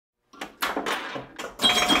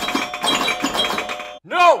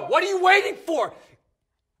No! What are you waiting for?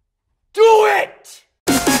 Do it!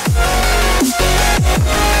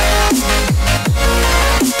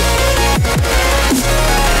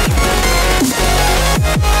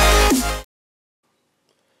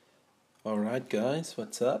 Alright guys,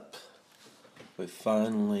 what's up? We've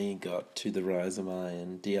finally got to the Rise of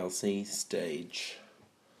Iron DLC stage.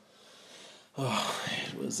 Oh,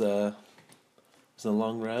 it was a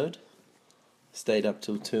long road. Stayed up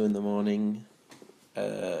till 2 in the morning,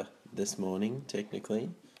 this morning technically.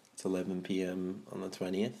 It's 11 PM on the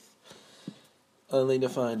 20th. Only to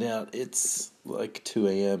find out it's like 2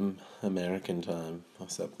 AM American time or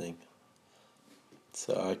something.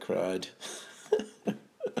 So I cried.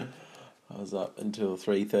 I was up until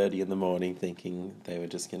 3:30 in the morning thinking they were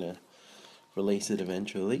just going to release it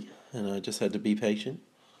eventually, and I just had to be patient.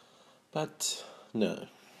 But no.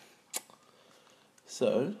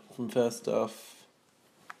 So, from first off,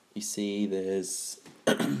 you see there's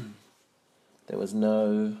there was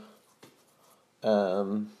no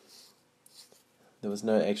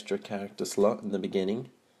extra character slot in the beginning,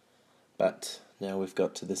 but now we've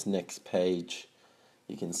got to this next page.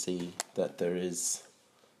 You can see that there is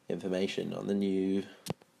information on the new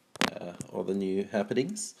all the new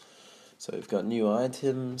happenings. So we've got new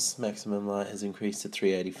items, maximum light has increased to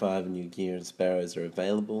 385, and new gear and sparrows are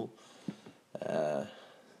available.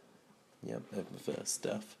 Yep, the first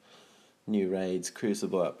stuff. New raids,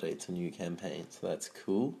 crucible updates, and new campaigns, so that's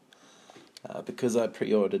cool. Because I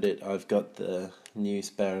pre-ordered it, I've got the new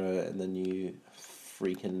sparrow and the new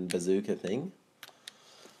freaking bazooka thing.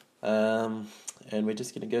 And we're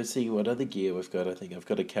just going to go see what other gear we've got. I think I've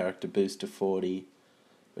got a character boost to 40,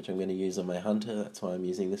 which I'm going to use on my hunter. That's why I'm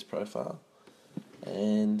using this profile.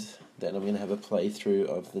 And then I'm going to have a playthrough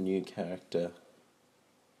of the new character.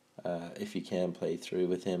 If you can play through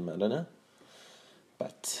with him, I don't know.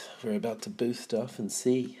 But we're about to boost off and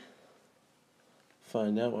see.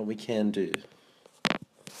 Find out what we can do.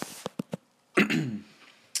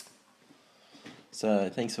 So,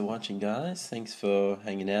 thanks for watching, guys. Thanks for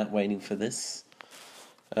hanging out, waiting for this.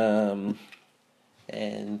 And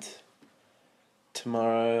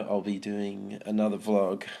tomorrow I'll be doing another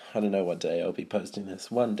vlog. I don't know what day I'll be posting this.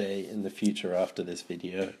 One day in the future after this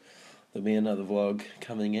video, there'll be another vlog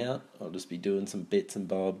coming out. I'll just be doing some bits and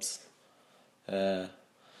bobs.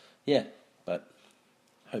 Yeah, but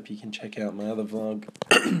hope you can check out my other vlog.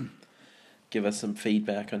 Give us some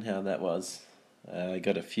feedback on how that was. I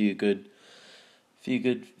got a few good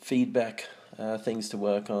feedback things to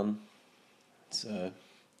work on, so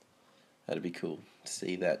that'd be cool to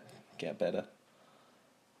see that get better.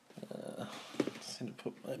 Just going to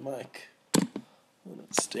put my mic on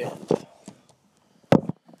its stand.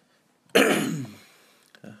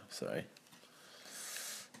 Sorry.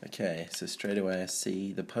 Okay, so straight away I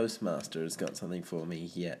see the postmaster has got something for me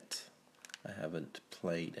yet. I haven't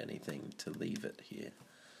played anything to leave it here.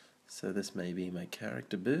 So this may be my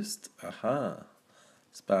character boost. Aha!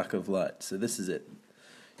 Spark of Light. So this is it.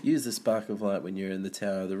 Use the Spark of Light when you're in the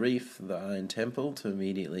Tower of the Reef, the Iron Temple, to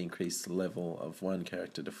immediately increase the level of one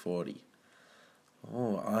character to 40.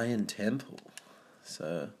 Oh, Iron Temple.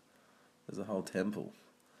 So there's a whole temple.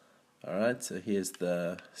 Alright, so here's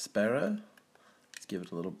the sparrow. Let's give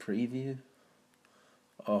it a little preview.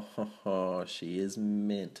 Oh, she is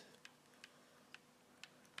mint.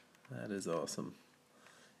 That is awesome.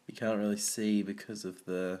 You can't really see because of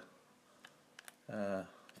the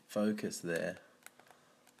focus there,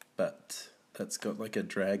 but that's got like a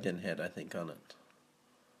dragon head, I think, on it,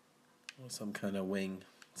 or some kind of wing.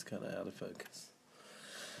 It's kind of out of focus.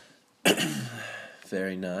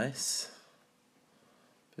 Very nice.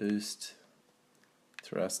 Boost,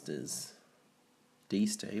 thrusters,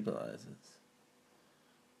 destabilizers.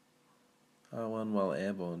 R1 while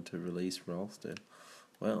airborne to release rollster.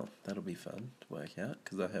 Well, that'll be fun to work out,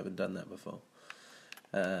 because I haven't done that before.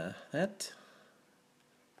 That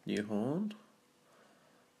new horn.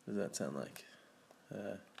 What does that sound like?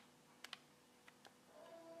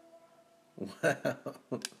 Wow.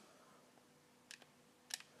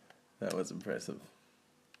 That was impressive.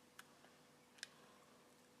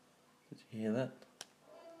 Did you hear that?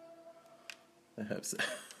 I hope so.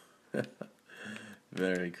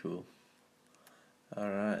 Very cool.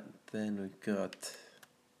 Alright, then we've got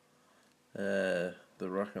the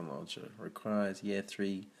rocket launcher. Requires year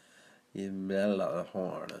 3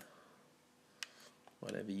 horn.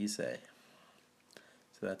 Whatever you say.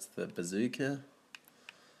 So that's the bazooka.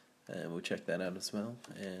 And we'll check that out as well.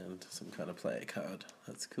 And some kind of player card.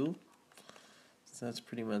 That's cool. So that's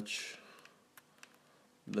pretty much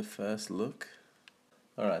the first look.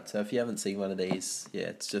 Alright, so if you haven't seen one of these, yeah,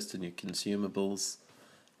 it's just a new consumables.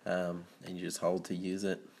 and you just hold to use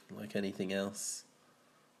it like anything else.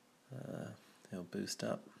 It'll boost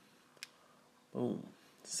up. Boom.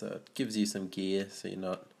 So it gives you some gear so you're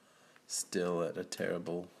not still at a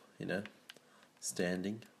terrible,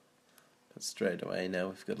 standing. But straight away now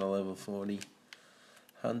we've got a level 40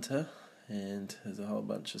 hunter, and there's a whole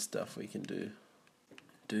bunch of stuff we can do.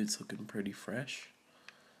 Dude's looking pretty fresh.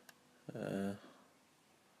 Gotta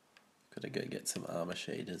go get some armor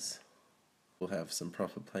shaders. We'll have some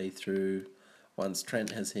proper playthrough. Once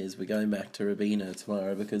Trent has his, we're going back to Rabina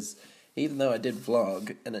tomorrow, because even though I did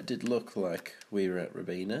vlog and it did look like we were at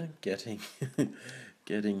Rabina getting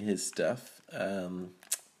getting his stuff,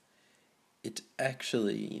 it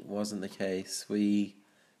actually wasn't the case. We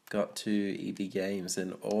got to EB Games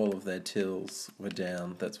and all of their tills were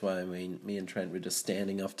down. That's why me and Trent were just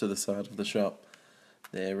standing off to the side of the shop.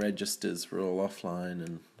 Their registers were all offline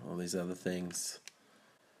and all these other things.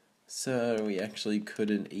 So we actually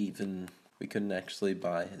couldn't actually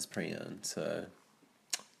buy his pre-owned, so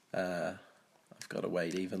I've got to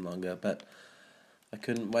wait even longer, but I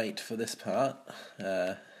couldn't wait for this part.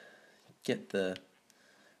 Get the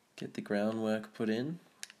groundwork put in,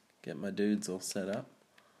 get my dudes all set up.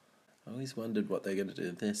 I always wondered what they're going to do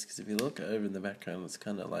with this, because if you look over in the background, it's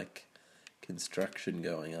kind of like construction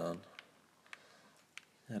going on.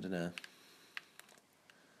 I don't know.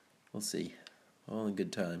 We'll see. All in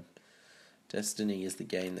good time. Destiny is the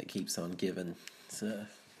game that keeps on giving, so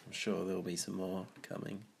I'm sure there'll be some more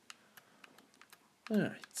coming.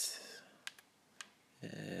 Alright.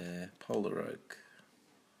 Yeah, Polar Oak.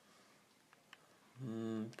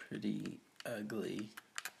 Pretty ugly.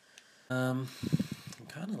 I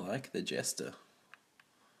kind of like the Jester.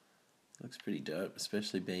 Looks pretty dope,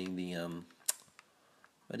 especially being the,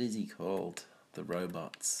 what is he called? The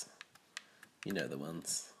robots. You know the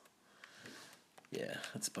ones. Yeah,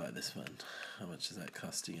 let's buy this one. How much is that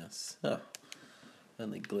costing us? Oh,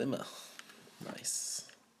 only Glimmer. Nice.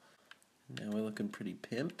 Now we're looking pretty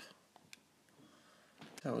pimp.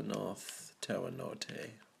 Tower North, Tower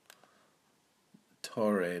Norte.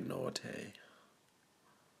 Torre Norte. I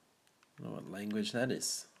don't know what language that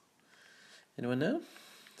is. Anyone know?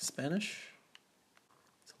 Spanish?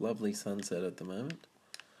 It's a lovely sunset at the moment.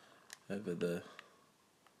 Over the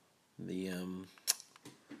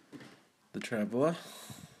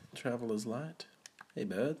Traveler's Light. Hey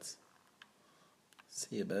birds.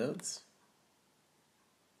 See you birds.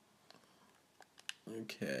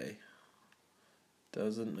 Okay.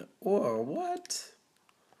 Doesn't... Whoa, what?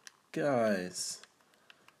 Guys.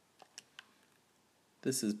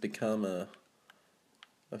 This has become a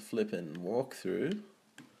flippin' walkthrough.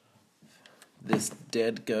 This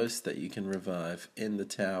dead ghost that you can revive in the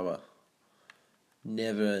tower.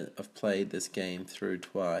 Never have played this game through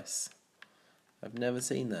twice. I've never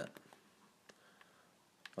seen that.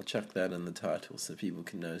 I'll chuck that in the title so people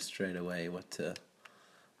can know straight away what to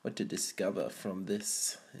discover from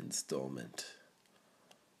this installment.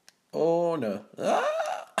 Oh no! Ah!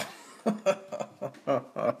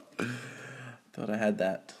 Thought I had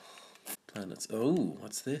that. Planets. Oh,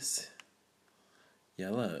 what's this?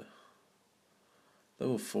 Yellow.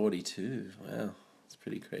 Level 42. Wow, that's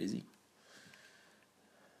pretty crazy.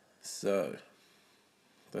 So,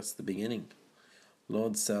 that's the beginning.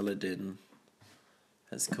 Lord Saladin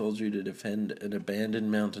has called you to defend an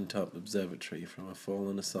abandoned mountaintop observatory from a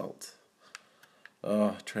fallen assault.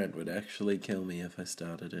 Oh, Trent would actually kill me if I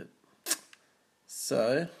started it.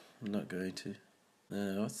 So, I'm not going to.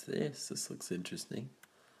 What's this? This looks interesting.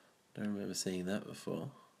 Don't remember seeing that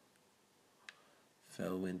before.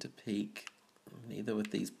 Fellwinter Peak. Neither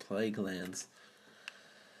with these plague lands.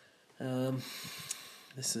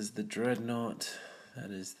 This is the Dreadnought.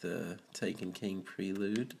 That is the Taken King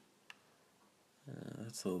Prelude.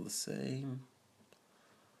 That's all the same.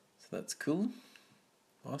 So that's cool.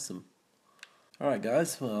 Awesome. Alright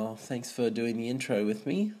guys, well, thanks for doing the intro with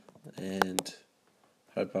me, and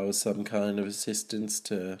hope I was some kind of assistance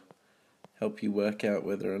to help you work out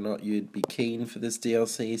whether or not you'd be keen for this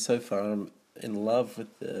DLC. So far I'm in love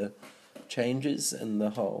with the changes and the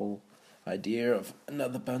whole idea of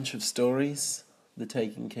another bunch of stories. The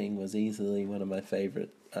Taken King was easily one of my favourite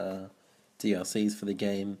DLCs for the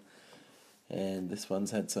game, and this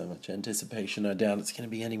one's had so much anticipation, I doubt it's going to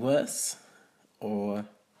be any worse, or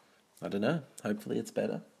I don't know, hopefully it's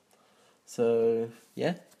better. So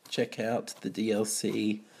yeah, check out the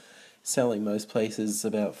DLC, selling most places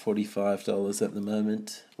about $45 at the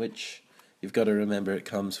moment, which you've got to remember it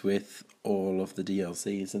comes with all of the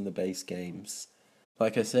DLCs and the base games.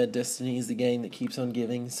 Like I said, Destiny is the game that keeps on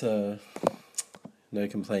giving, so no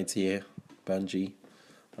complaints here. Bungie,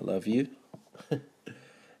 I love you.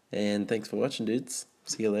 And thanks for watching, dudes.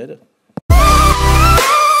 See you later.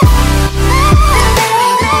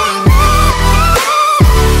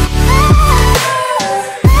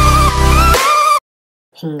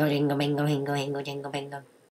 Hingo, jingle, bingo, hingo, jingle, bingo.